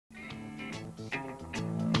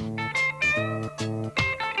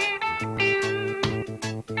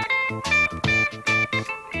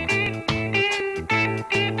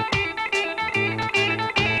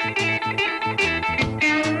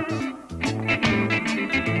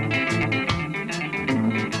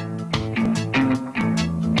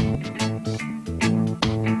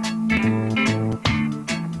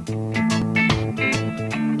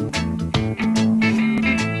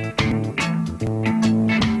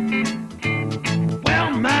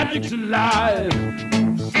magic's alive.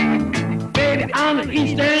 Baby, on the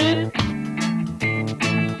East End,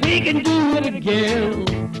 we can do it again.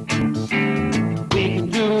 We can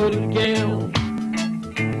do it again.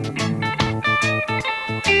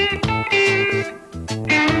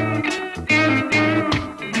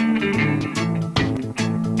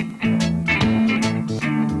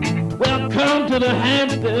 Welcome to the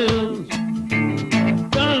Hamptons.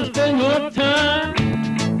 Gonna spend your time.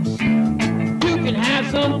 You can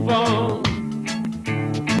have some fun.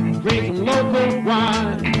 Drink some local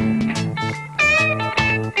wine.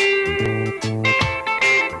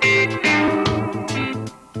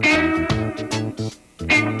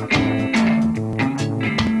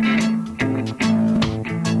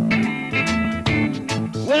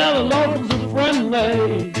 Well, the locals are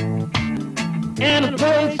friendly and a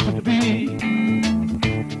place to be.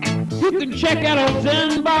 You can check out old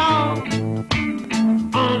Zen Bar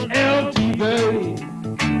on LTV.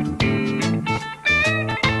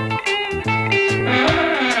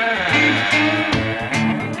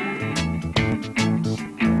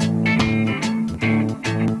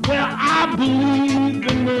 Well, I believe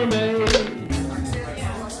in mermaids.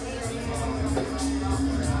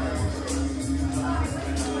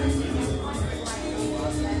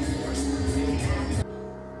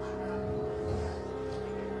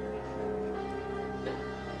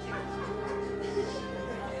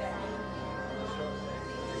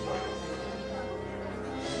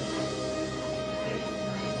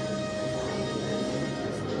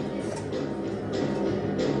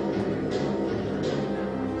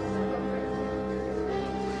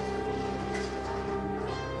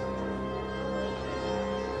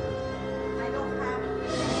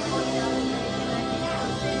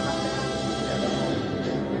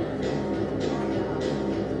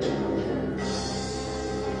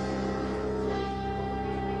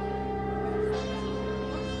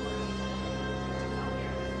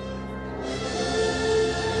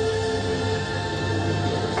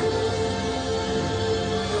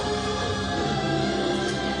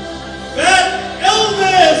 Fat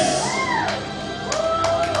Elvis!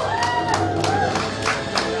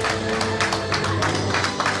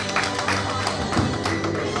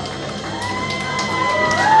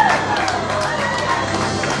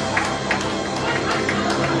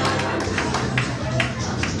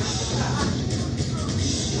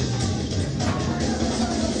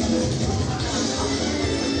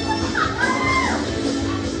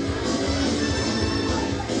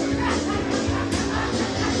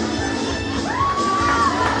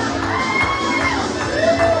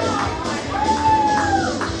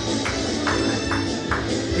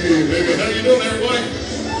 Hey, baby, how you doing, everybody?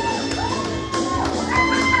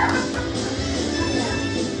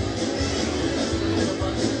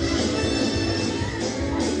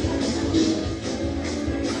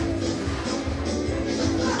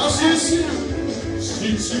 I'll see,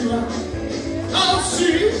 I'll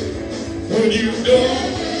see when you go.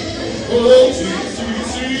 Oh, see,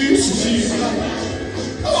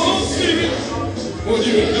 I'll see when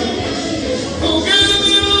you go. Oh, give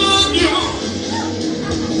me love you.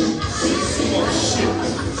 Oh, shit.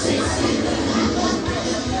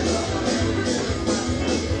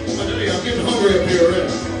 I tell you, I'm getting hungry up here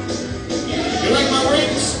already. You like my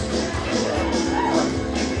rings?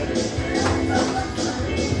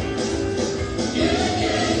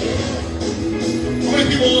 How many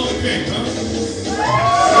people love the king, huh?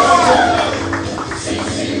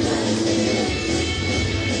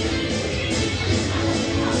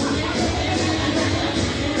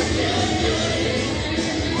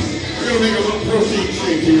 We're going to make a little protein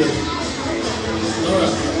shake here. All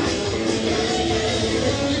right.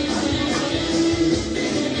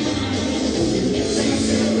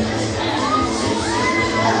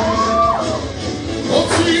 I'll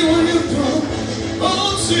see when you come.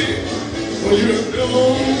 I'll see when you go.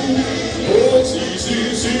 Oh, see,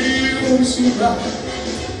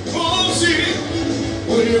 oh, see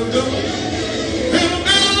when you go. And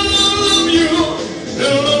I'll love you. And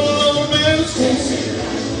I'll love me.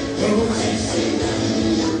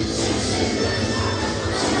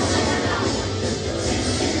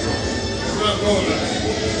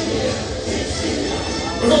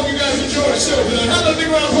 I hope you guys enjoy the show tonight. How about a big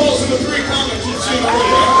round of applause for the three comics you've seen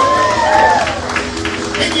already?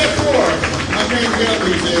 Make that four. My name's out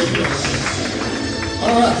these days.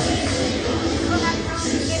 All right.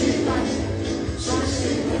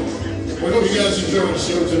 We hope you guys enjoy the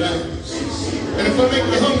show tonight. And if I make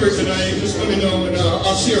you hungry tonight, just let me know and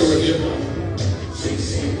I'll share with you.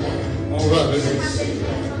 All right, baby.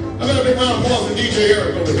 I'm going to big round of applause for DJ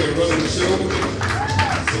Eric over here running the show.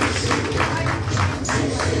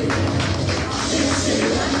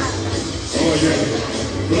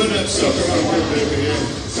 sucker on good, baby, yeah.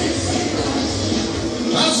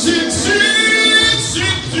 I said, sit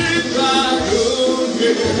right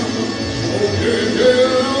again.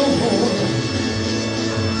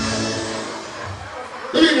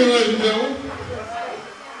 Good evening, ladies and gentlemen.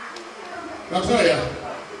 I'll tell you,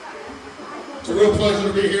 it's a real pleasure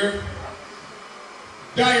to be here.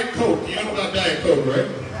 Diet Coke, you know about Diet Coke, right?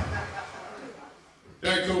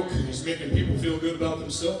 Diet Coke is making people feel good about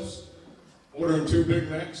themselves. Ordering 2 Big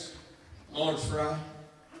Macs, large fry,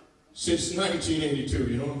 since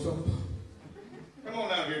 1982, you know what I'm talking about? Come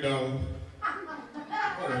on out here, darling.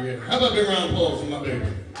 Oh, yeah. How about a big round of applause for my baby?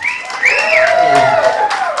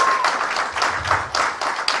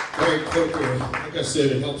 Diet Coke, like I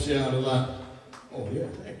said, it helps you out a lot. Oh, yeah,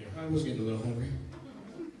 thank you. I was getting a little hungry.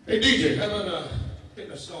 Hey, DJ, how about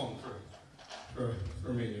hitting a song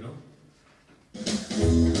for me, you know?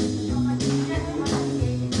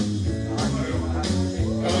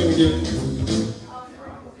 How do we get?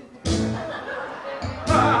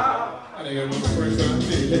 I think I want the first time to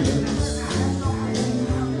see it.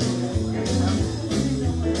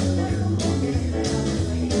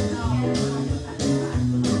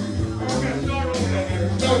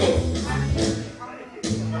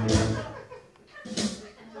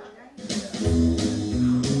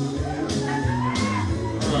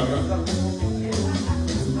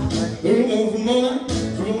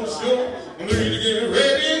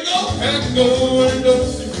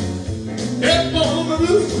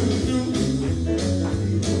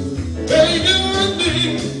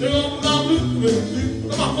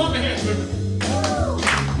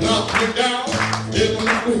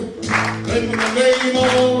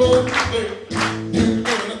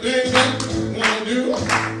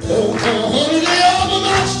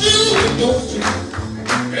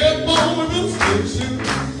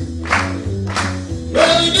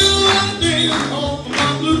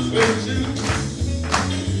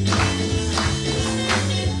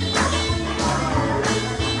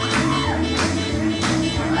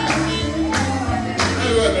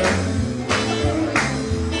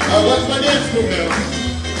 What's my dance move now?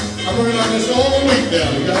 I'm working on this all week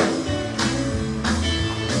now, you guys.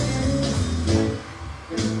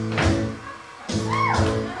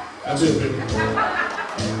 That's it, baby.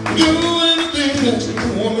 Do anything that you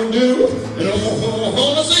want to do, and I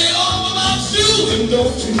want to say all about shoes, and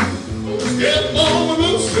don't you step on my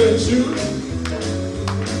blue suede shoes.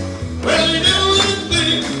 Well, you do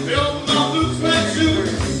anything, step on my blue suede shoes.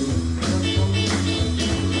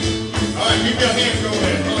 All right, keep your hands going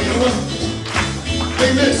there.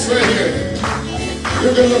 Hey, this right here.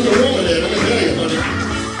 You're gonna look a woman in, let me tell you, honey.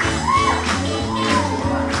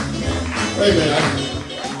 Wait a minute.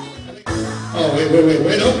 Oh, wait,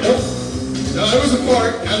 nope. No, it was a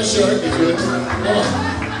fart, not a shark. It's good. Come on.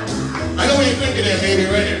 I know what you're thinking there, baby,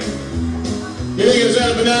 right here. You think it's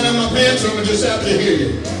out a banana in my pants, or I'm just happy to hear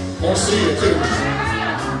you? Or see you, too.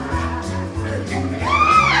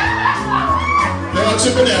 No, it's a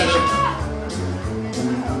banana.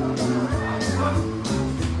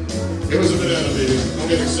 It was a banana, baby. Don't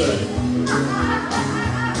get excited.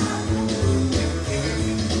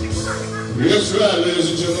 That's right, ladies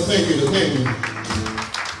and gentlemen. Thank you.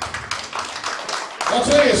 I'll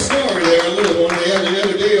tell you a story there, a little one. The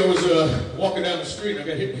other day I was walking down the street and I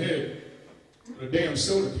got hit in the head with a damn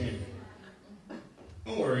soda can.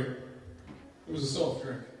 Don't worry. It was a soft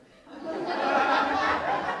drink. All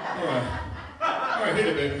right, hit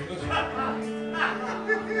it, baby. Listen.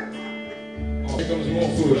 Oh, here comes more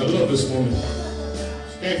food. I love this woman.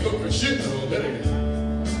 She can't cook for shit, though, I'll tell you.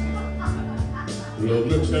 Love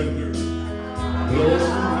me tender, Lord,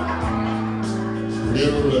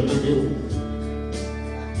 never let me go.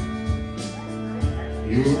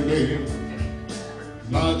 You made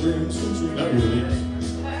my dreams come true, not really.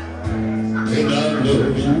 And I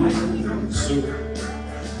love you so.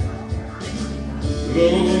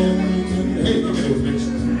 Love me tender, hey, give me those bitch.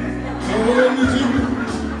 Love me tender.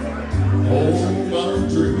 All my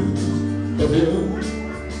dreams of you.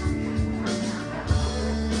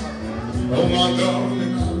 Oh my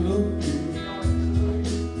darling, I love you,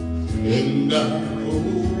 and I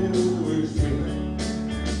always will.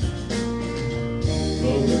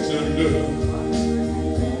 Love me tender,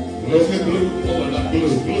 love me blue, oh I like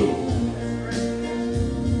blue.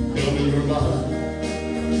 Tell me you're mine.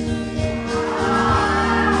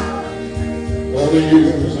 All the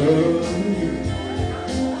years of you.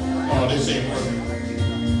 Oh, this ain't working.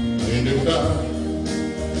 And if I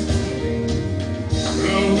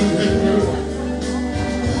love me tender,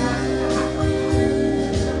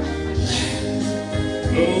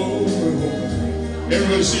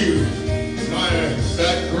 everybody see you. My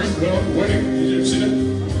fat green club wedding. Did you see that?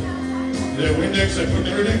 that Windex I put in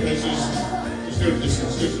everything? Let's just do it.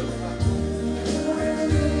 Just do something.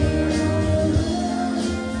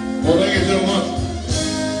 Well, thank you so much.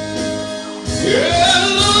 Yeah, I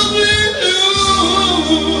love you.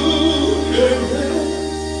 Yeah.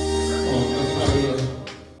 Oh, that's about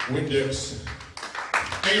Windex.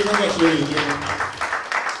 Thank you very much, ladies and gentlemen.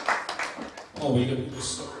 Oh, we gotta get this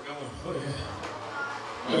sucker going. Oh, yeah.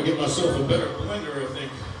 I gotta get myself a better blender, I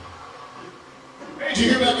think. Hey, did you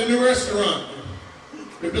hear about the new restaurant?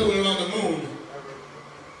 They're building it on the moon.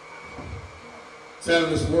 It's out of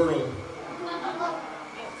this world.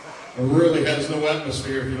 It really has no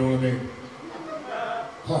atmosphere, if you know what I mean.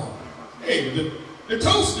 Huh. Hey, the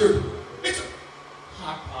toaster, it's a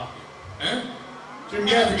hot pocket. Huh? Jim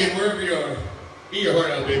Gaffigan, wherever you are, eat your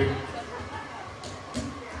heart out, baby.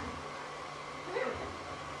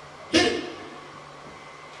 Hit it.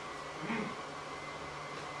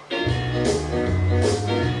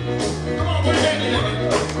 Come on, put your hand in it.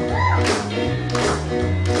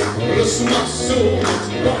 Listen, my soul, it's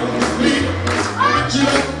wrong with me. Get you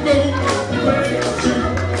that boat,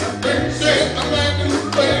 they say I'm like a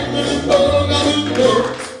family dog on the door.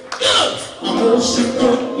 I'm all shook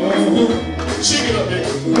up, shake it up, baby.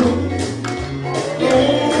 Oh,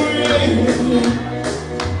 yeah.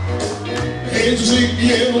 Can't you see the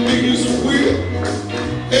enemies are weird?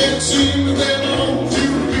 Can't see me that I want to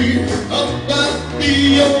be. I'm about to be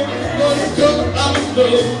your buttercup out of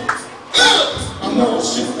love. I'm all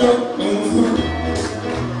shook up,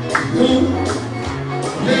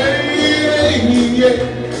 yeah, yeah.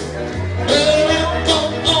 Well, it's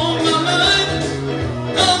on my mind.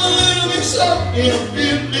 I'm a little bit soft and I'm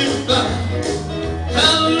feeling fine.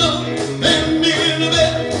 Hello, and me in the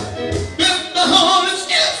bed. If the heart is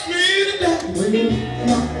scares me to death. Wave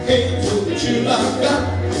my hands over you like that.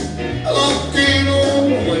 Walking on.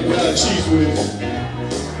 Oh my God, cheese whiz.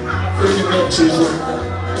 Freaking milk cheese whiz.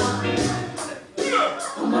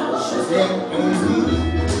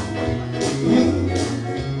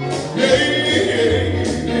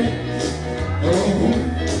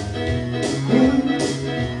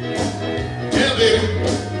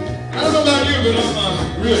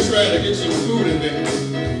 Really trying to get some food in there.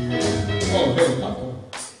 Oh, hey, popcorn.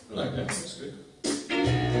 I like that. That's good.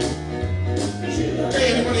 Hey,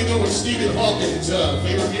 anybody know what Stephen Hawking's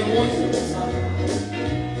favorite meal was?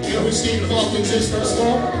 You know who Stephen Hawking is, first of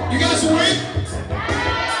all? You guys awake?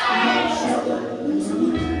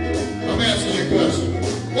 I'm asking you a question.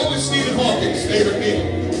 What was Stephen Hawking's favorite meal?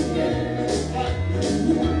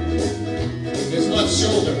 His left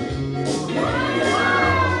shoulder.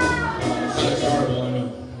 That's horrible, I know.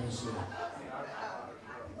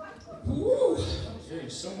 Woo!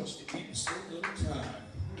 There's so much to eat in so little time.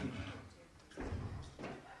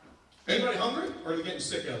 Anybody hungry? Or are you getting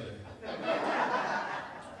sick out there?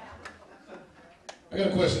 I got a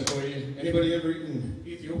question for you. Anybody ever eaten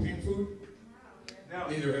Ethiopian food? No.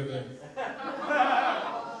 Neither have they.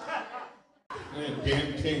 Man,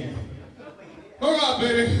 damn king. All right,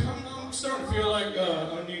 baby. I'm starting to feel like I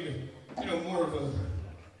need, more of a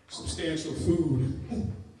substantial food.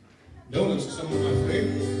 Donuts are some of my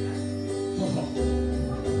favorite.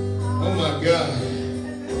 Oh my God.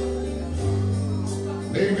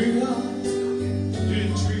 Baby, I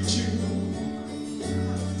didn't treat you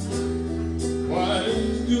quite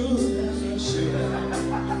as good as I should.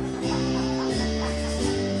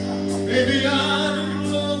 Baby, I didn't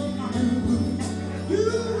love you.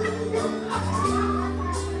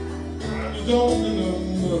 I don't know.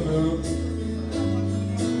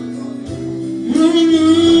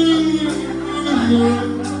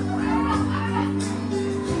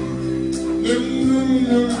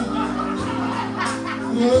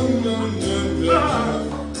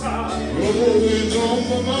 Always on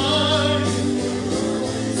my mind.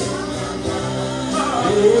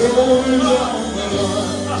 Always on my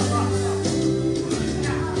mind.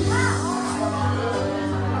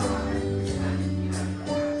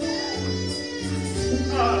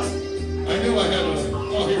 I knew I had a.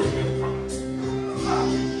 Oh, here we go.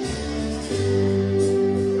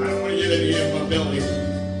 I don't want to get any in my belly.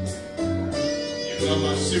 Even on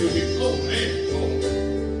my suit. Oh man.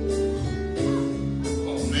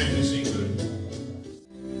 Oh man, this ain't good.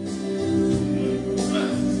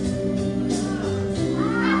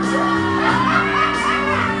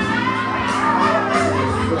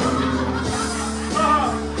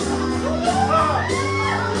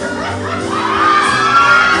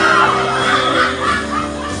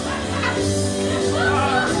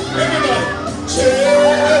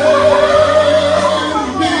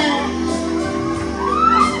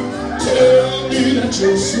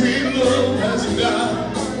 Your sweet love hasn't died.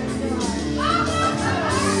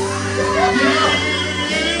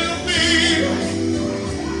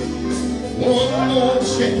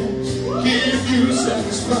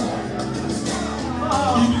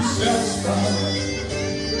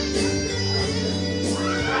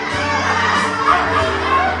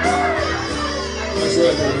 That's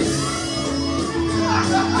right, baby.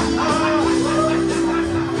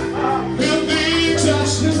 We'll be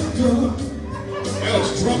touched and good. That was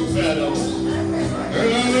drunk Fat Elvis.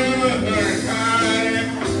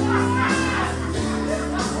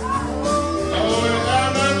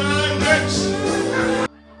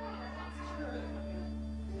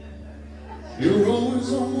 You're always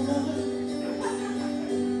on my mind.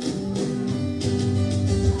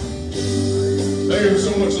 Thank you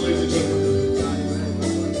so much, ladies and gentlemen.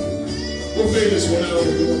 We'll fade this one out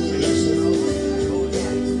and go on to the next one.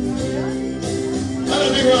 How do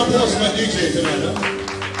you think Rob Bell's my DJ tonight, huh?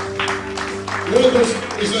 One of those,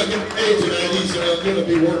 he's not getting paid tonight. He's going to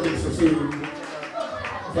be working for food.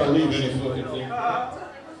 If I leave any fucking thing.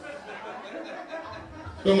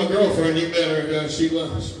 Well, my girlfriend, you met her, she's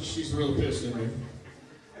real pissed at me.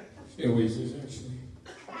 She always is, actually.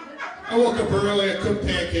 I woke up early, I cooked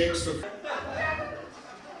pancakes for...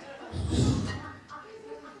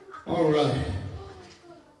 All right.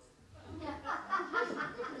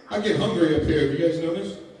 I get hungry up here, have you guys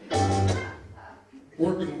noticed?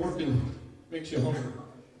 Working makes you hungry.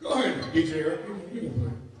 Go ahead, DJ Eric, you can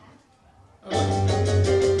play.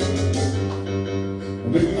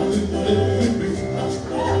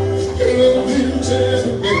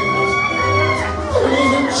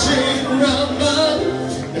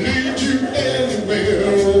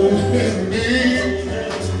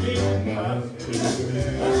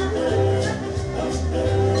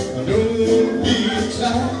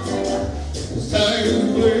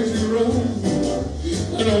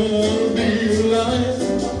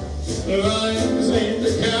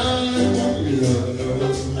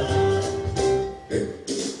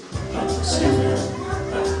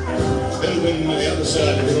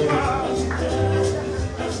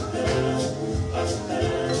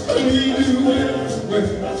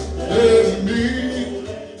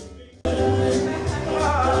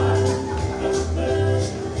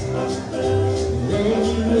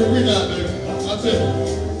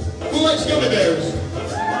 Who likes gummy bears?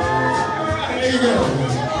 There you go.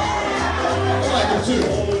 I like them too.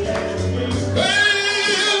 Hey,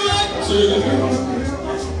 I like to.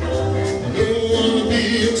 I don't want to be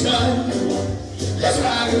a child. Yes, I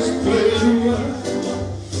just play to run.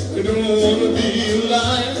 I don't want to be a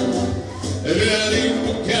lion. That ain't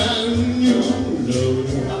the kind you love.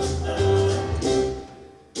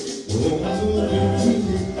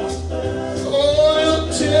 Oh, you're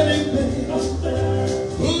telling me.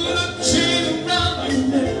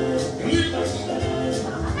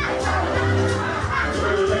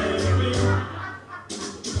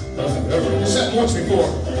 This happened once before.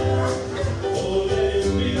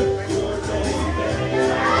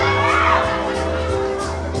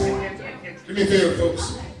 Do me a favor, folks.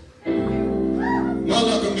 My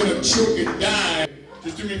luck, I'm gonna choke and die.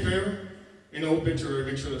 Just do me a favor. You know, obituary,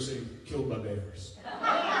 make sure they say killed by bears.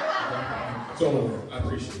 It's all over. I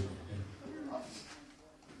appreciate it.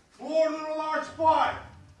 Order a large pie.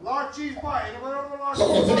 Large cheese pie.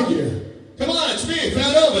 Oh, thank you. Come on, it's me,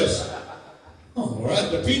 Fat Elvis. Oh, all right,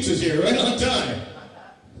 the pizza's here, right on time.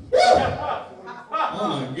 Woo!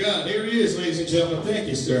 Oh my God, here he is, ladies and gentlemen. Thank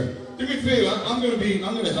you, sir. Do me a favor, I'm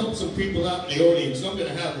gonna help some people out in the audience. I'm gonna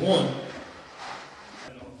have one.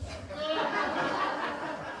 No,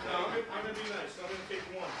 I'm gonna be nice. I'm gonna take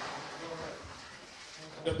one.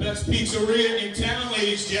 The best pizzeria in town,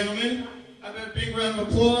 ladies and gentlemen. I've got a big round of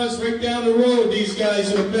applause right down the road. These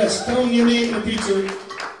guys are the best. Tell them your name in the pizzeria.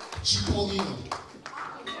 Chipolino.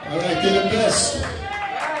 All right, they're the best.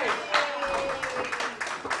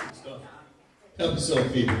 Help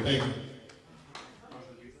yourself, people. Thank you.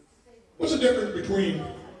 What's the difference between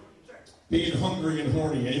being hungry and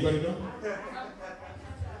horny? Anybody know?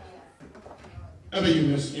 How about you,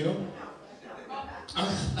 miss? You know? I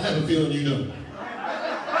have a feeling you know.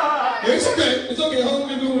 Yeah, it's okay. It's okay. Hold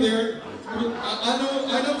me over there.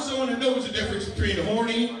 I know someone that knows the difference between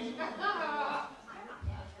horny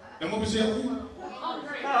and what was the other thing?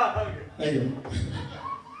 Thank you.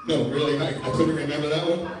 No, really, I couldn't remember that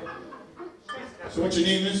one. So what's your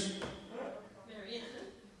name, miss?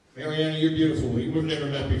 Mariana, you're beautiful. We've never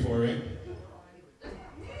met before, right?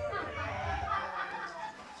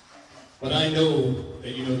 But I know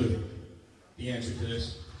that you know the answer to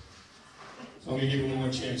this. So I'm going to give you one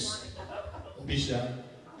more chance. Don't be shy.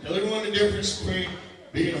 Tell everyone the difference between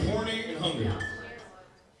being horny and hungry.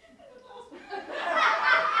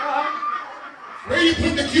 Where you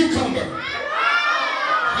put the cucumber?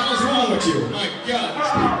 How's wrong with you? My God,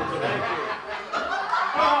 these people today.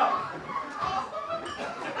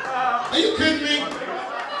 Are you kidding me?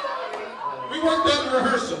 We worked that in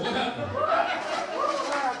rehearsal. What happened?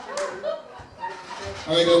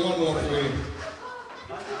 All right, I got one more for you.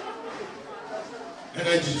 And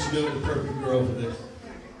I just know the perfect girl for this.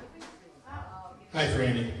 Hi,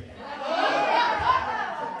 Franny.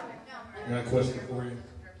 I got a question for you.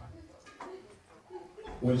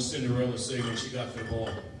 What did Cinderella say when she got to the ball?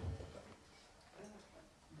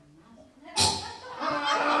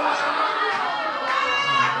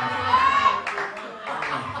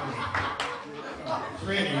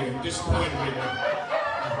 Franny, you're disappointed me there.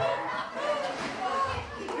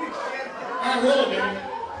 All right, roll it, baby.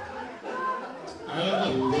 I don't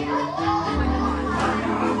know.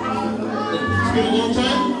 It's been a long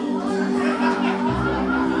time?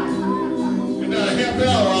 In a half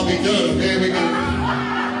hour I'll be done, okay? We can...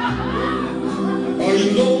 Are you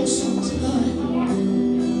lonesome tonight?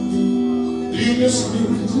 Do you miss me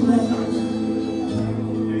tonight?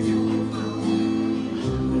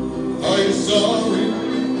 Are you sorry,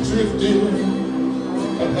 drifting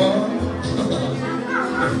apart?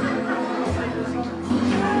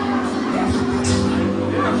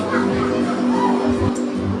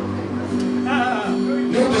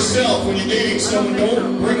 Note to self, when you're dating someone,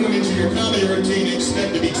 don't bring them into your comedy routine and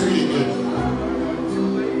expect to be treated good.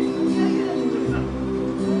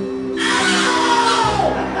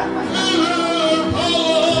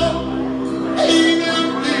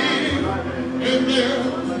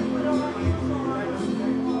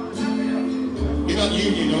 You're not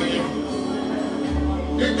union, are you?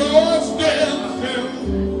 It goes down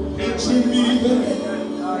into me there.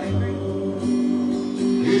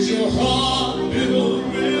 Is your heart little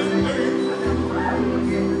river?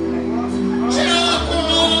 Just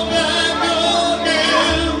come back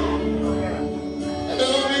again.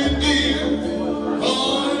 Love me dear,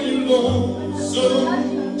 are you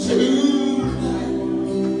lonesome tonight?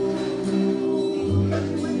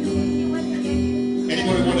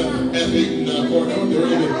 Anybody want to have eaten corn dog? They're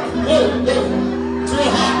really good. Whoa, whoa, it's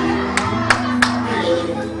real hot. There you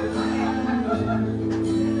go.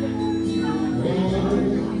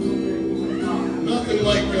 Nothing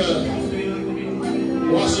like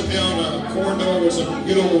washing down a corn dog with some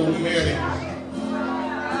good old mayonnaise.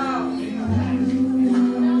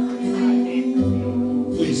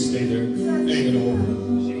 Please stay there. Hang it over.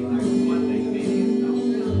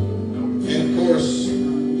 And of course,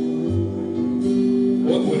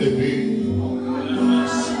 what would it be?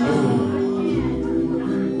 Smooth.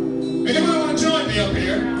 Anybody want to join me up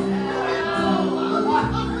here?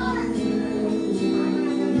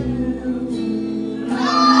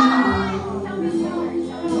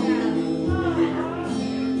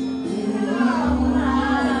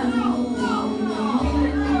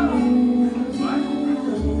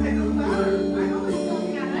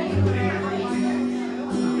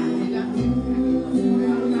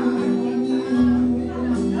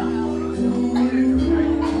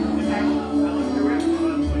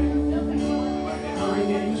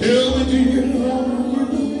 Tell me, do you know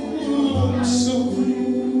you're so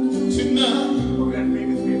tonight?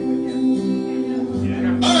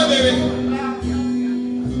 All right, baby.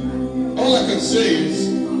 All I can say is,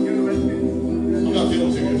 I'm not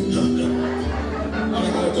feeling too good. I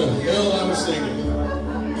don't know what the hell I was thinking.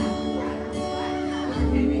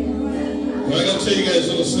 But I gotta tell you guys a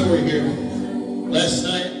little story here. Last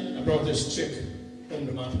night, I brought this chick home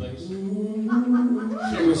to my place.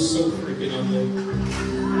 She was so freaking ugly.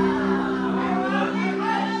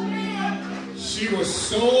 She was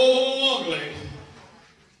so ugly,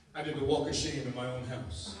 I did the walk of shame in my own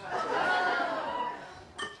house.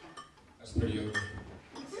 That's pretty ugly.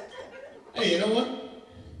 Hey, you know what?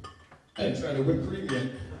 I didn't try the whipped cream yet.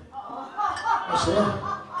 That's right.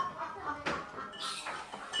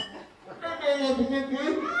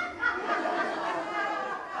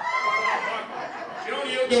 Joni,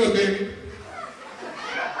 you'll do it, baby.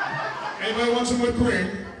 Anybody want some whipped cream?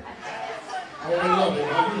 Oh, I love it. I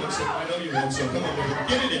know you want some. Come on, baby.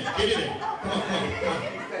 Get it in. Get it in. Come on, come on, come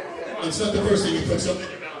on. It's not the first thing you put something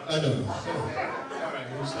in your mouth. I know. All right,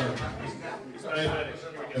 we'll start.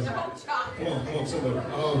 Come on, somebody.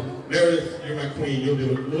 Oh, Meredith, you're my queen. You'll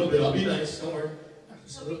do it. A little bit. I'll be nice. Don't worry.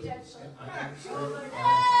 Just a little bit.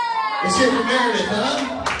 Let's hear from Meredith, huh?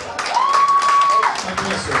 God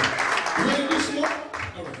bless her. You ready to do some more?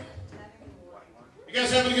 All right. You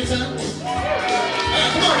guys having a good time? All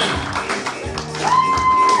right, come on now.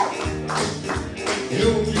 You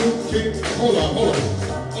can't. Hold on.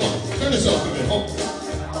 Turn this off a bit. Hold on.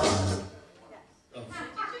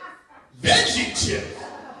 Veggie chip.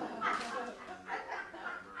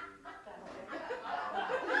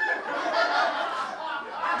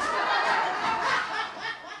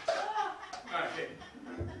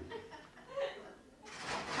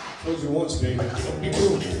 Told you once, baby. Don't be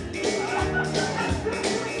cool.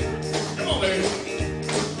 Come on, baby.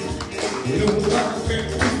 You know I can't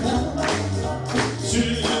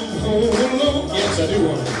sit home alone. Yes, I do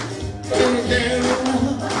want it. Can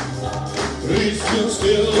at least you're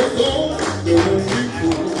still alone. Don't be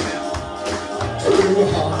cool. Your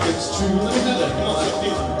heart gets true. Let me have that. Come on,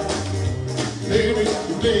 something. Baby,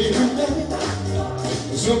 baby,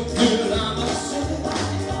 something I must say.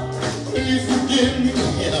 Please forgive me.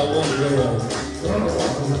 And I want to go on.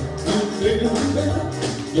 Baby,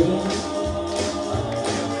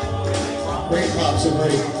 great pops are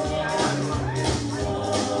great.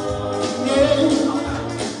 No,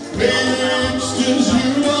 gangsters you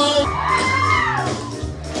are.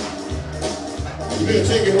 You better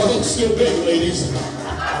take it while it's still big, ladies. It's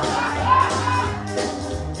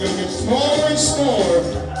gonna get smaller and smaller.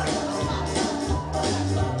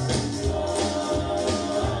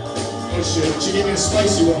 Oh shit, she gave me a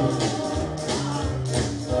spicy one.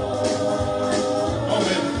 Oh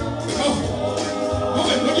man. Oh,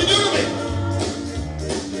 woman, what are you doing to me?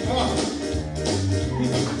 Come on.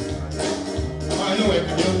 Oh, I know what I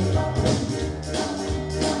can do.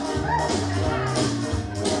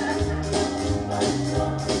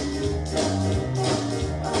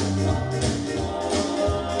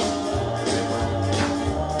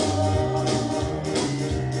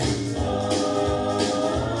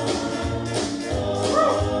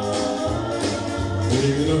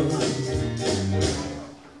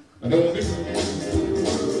 I don't be fooled.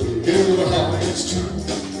 Give the heart it's true.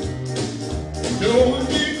 Don't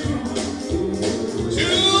be cruel.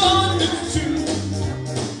 Too hard to do.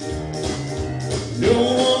 Don't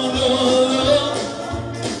want no love.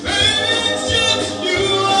 Baby, it's just you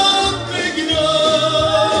I'm thinking of.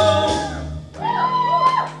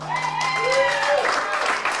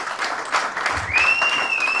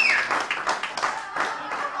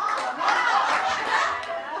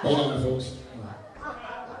 Hold on, folks.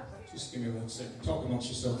 Just give me 1 second. Talk amongst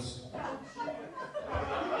yourselves.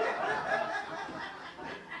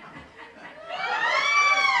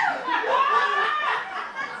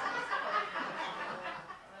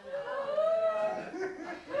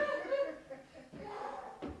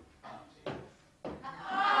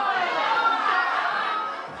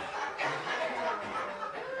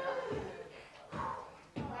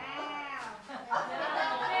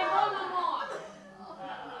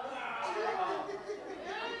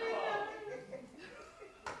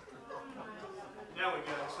 Now we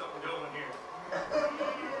got something going here.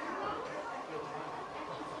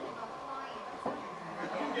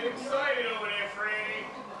 Get excited over there, Franny.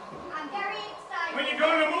 I'm very excited. When you go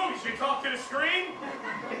to the movies, you talk to the screen?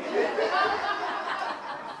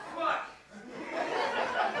 What?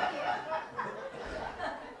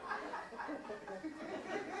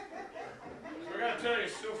 So I gotta tell you,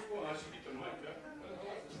 it's so full. I should get the mic up.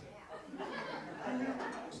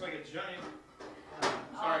 Looks like a giant.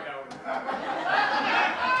 Sorry, Howard.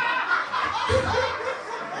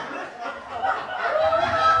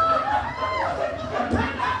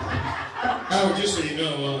 Howard, just so you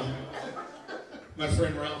know, my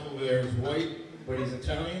friend Ralph over there is white, but he's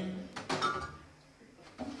Italian.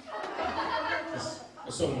 I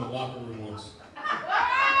saw him in the locker room once.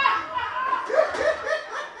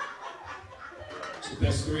 It's the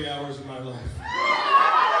best 3 hours of my life.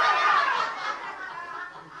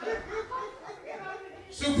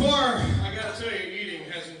 So far, I gotta tell you, eating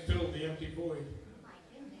hasn't filled the empty void.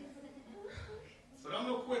 But I'm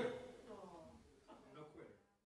no quitter.